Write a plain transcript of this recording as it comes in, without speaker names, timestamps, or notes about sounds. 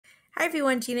Hi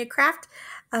everyone, Gina Kraft,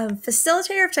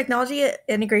 facilitator of technology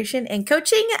integration and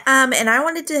coaching, and I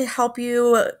wanted to help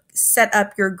you set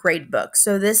up your gradebook.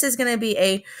 So this is going to be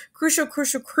a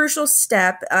crucial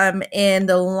step in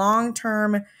the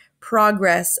long-term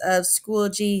progress of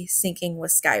Schoology syncing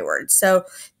with Skyward. So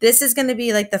this is going to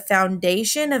be like the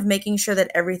foundation of making sure that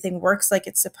everything works like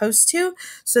it's supposed to,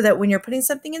 so that when you're putting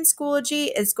something in Schoology,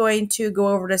 it's going to go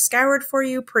over to Skyward for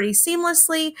you pretty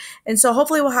seamlessly. And so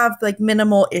hopefully we'll have like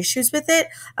minimal issues with it.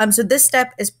 So this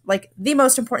step is like the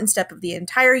most important step of the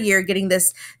entire year, getting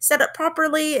this set up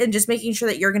properly and just making sure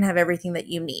that you're going to have everything that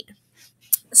you need.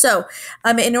 So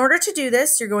in order to do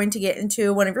this, you're going to get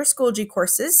into one of your Schoology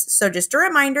courses. So just a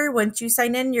reminder, once you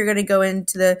sign in, you're going to go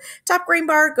into the top green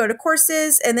bar, go to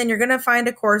courses, and then you're going to find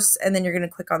a course, and then you're going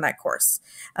to click on that course.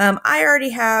 I already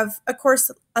have a course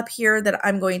up here that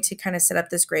I'm going to kind of set up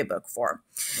this gradebook for.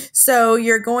 So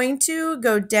you're going to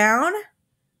go down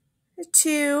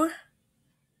to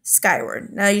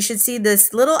Skyward. Now you should see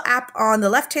this little app on the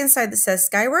left-hand side that says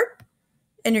Skyward,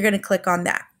 and you're going to click on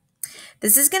that.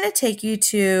 This is going to take you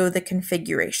to the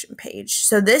configuration page.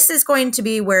 So this is going to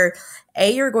be where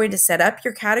A, you're going to set up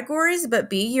your categories, but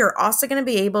B, you're also going to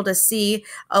be able to see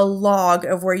a log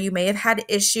of where you may have had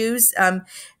issues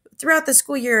throughout the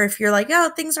school year. If you're like, oh,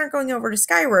 things aren't going over to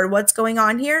Skyward, what's going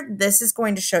on here? This is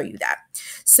going to show you that.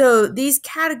 So these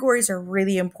categories are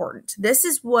really important. This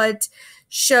is what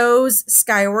shows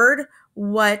Skyward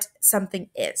what something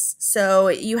is. So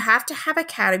you have to have a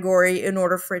category in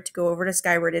order for it to go over to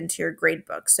Skyward into your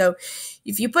gradebook. So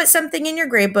if you put something in your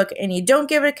gradebook and you don't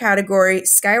give it a category,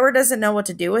 Skyward doesn't know what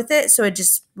to do with it. So it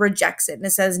just rejects it and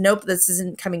it says, nope, this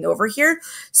isn't coming over here.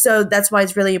 So that's why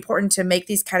it's really important to make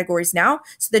these categories now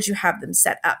so that you have them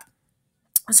set up.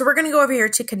 So we're going to go over here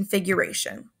to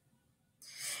configuration.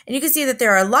 And you can see that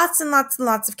there are lots and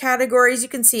lots of categories. You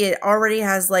can see it already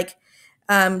has like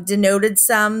denoted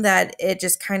some that it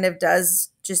just kind of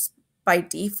does just by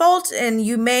default. And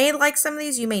you may like some of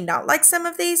these, you may not like some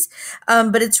of these,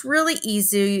 but it's really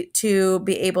easy to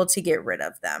be able to get rid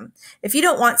of them. If you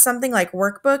don't want something like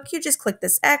workbook, you just click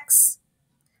this X.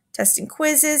 Testing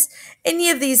quizzes, any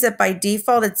of these that by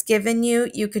default it's given you,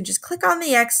 you can just click on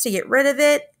the X to get rid of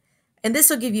it. And this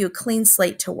will give you a clean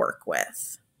slate to work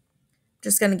with.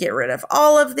 Just going to get rid of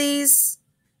all of these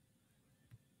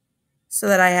so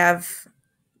that I have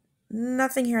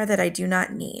nothing here that I do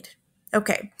not need.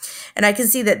 Okay, and I can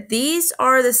see that these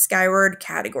are the Skyward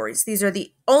categories. These are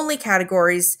the only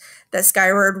categories that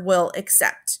Skyward will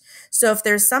accept. So if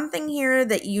there's something here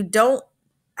that you don't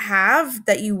have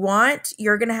that you want,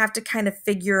 you're going to have to kind of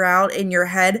figure out in your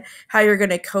head how you're going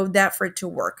to code that for it to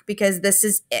work, because this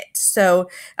is it. So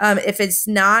if it's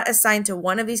not assigned to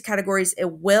one of these categories, it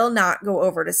will not go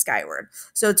over to Skyward.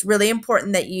 So it's really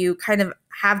important that you kind of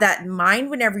have that in mind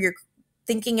whenever you're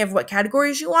thinking of what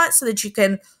categories you want, so that you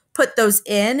can put those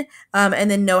in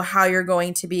and then know how you're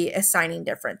going to be assigning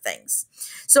different things.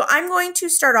 So I'm going to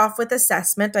start off with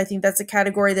assessment. I think that's a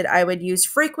category that I would use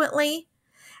frequently.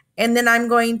 And then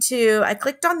I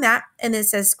clicked on that and it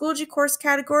says Schoology course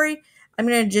category. I'm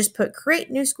going to just put create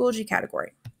new Schoology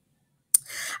category.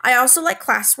 I also like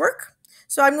classwork.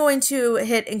 So I'm going to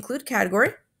hit include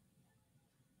category.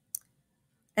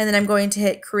 And then I'm going to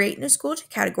hit create new Schoology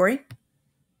category.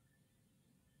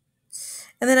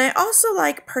 And then I also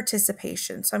like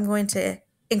participation. So I'm going to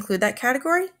include that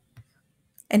category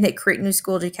and hit create new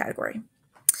Schoology category.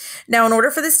 Now, in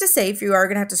order for this to save, you are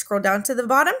going to have to scroll down to the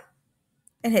bottom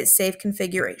and hit save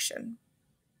configuration.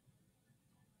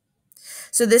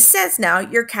 So this says now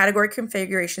your category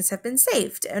configurations have been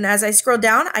saved. And as I scroll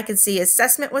down, I can see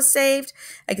assessment was saved,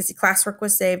 I can see classwork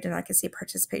was saved, and I can see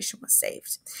participation was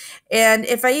saved. And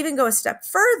if I even go a step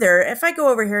further, if I go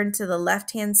over here into the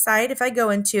left-hand side, if I go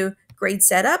into grade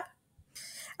setup,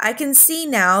 I can see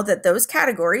now that those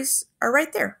categories are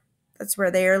right there. That's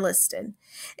where they are listed.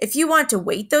 If you want to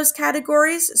weight those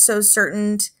categories, so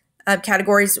certain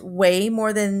categories weigh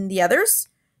more than the others,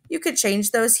 you could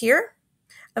change those here.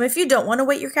 If you don't want to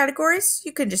weight your categories,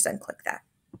 you can just unclick that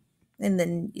and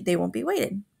then they won't be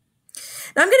weighted.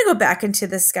 Now I'm going to go back into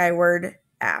the Skyward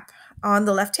app on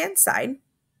the left-hand side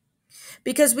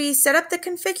because we set up the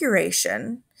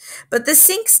configuration, but the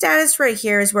sync status right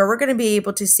here is where we're going to be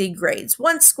able to see grades.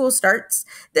 Once school starts,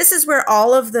 this is where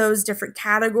all of those different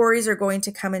categories are going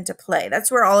to come into play. That's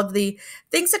where all of the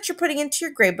things that you're putting into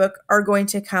your gradebook are going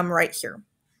to come right here.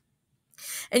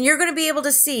 And you're going to be able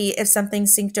to see if something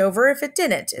synced over, if it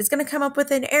didn't. It's going to come up with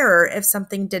an error if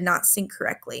something did not sync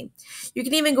correctly. You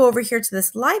can even go over here to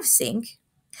this live sync,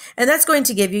 and that's going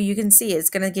to give you, you can see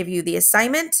it's going to give you the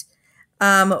assignment,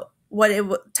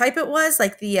 what type it was,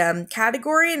 like the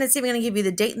category, and it's even going to give you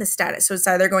the date and the status. So it's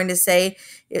either going to say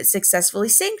it successfully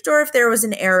synced, or if there was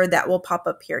an error, that will pop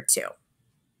up here too.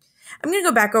 I'm going to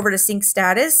go back over to sync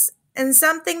status. And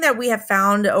something that we have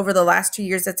found over the last 2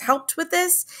 years that's helped with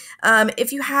this,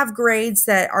 if you have grades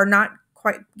that are not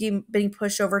quite being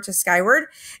pushed over to Skyward,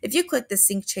 if you click the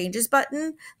Sync Changes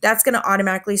button, that's going to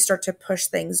automatically start to push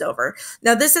things over.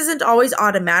 Now, this isn't always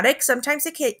automatic. Sometimes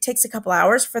it takes a couple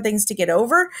hours for things to get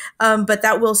over, but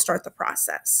that will start the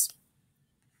process.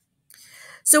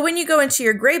 So when you go into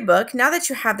your gradebook, now that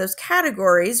you have those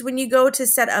categories, when you go to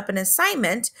set up an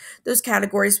assignment, those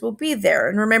categories will be there.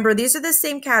 And remember, these are the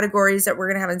same categories that we're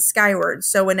going to have in Skyward.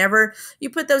 So whenever you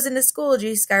put those into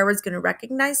Schoology, Skyward's going to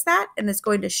recognize that, and it's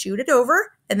going to shoot it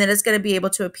over, and then it's going to be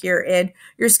able to appear in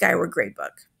your Skyward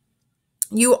gradebook.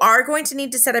 You are going to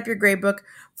need to set up your gradebook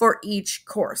for each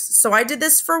course. So I did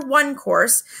this for one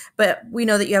course, but we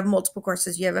know that you have multiple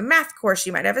courses. You have a math course,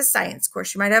 you might have a science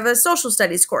course, you might have a social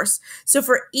studies course. So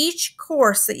for each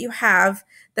course that you have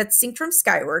that's synced from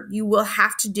Skyward, you will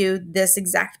have to do this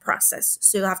exact process.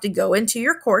 So you'll have to go into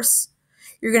your course,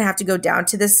 you're going to have to go down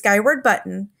to the Skyward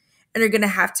button, and you're going to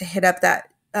have to hit up that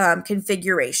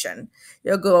configuration.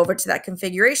 You'll go over to that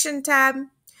configuration tab.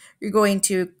 You're going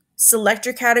to select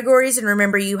your categories, and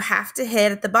remember, you have to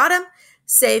hit at the bottom,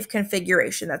 Save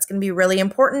Configuration. That's going to be really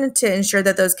important to ensure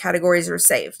that those categories are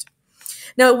saved.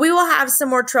 Now, we will have some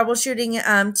more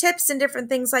troubleshooting tips and different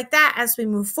things like that as we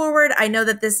move forward. I know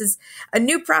that this is a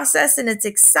new process and it's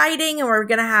exciting, and we're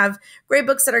going to have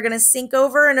gradebooks that are going to sync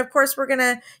over. And of course, we're going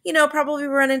to, probably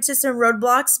run into some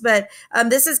roadblocks, but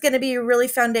this is going to be really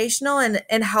foundational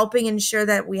and helping ensure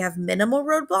that we have minimal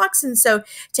roadblocks. And so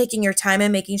taking your time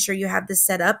and making sure you have this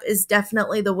set up is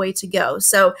definitely the way to go.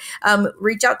 So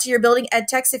reach out to your building ed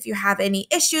techs if you have any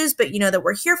issues, but you know that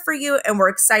we're here for you and we're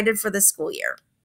excited for the school year.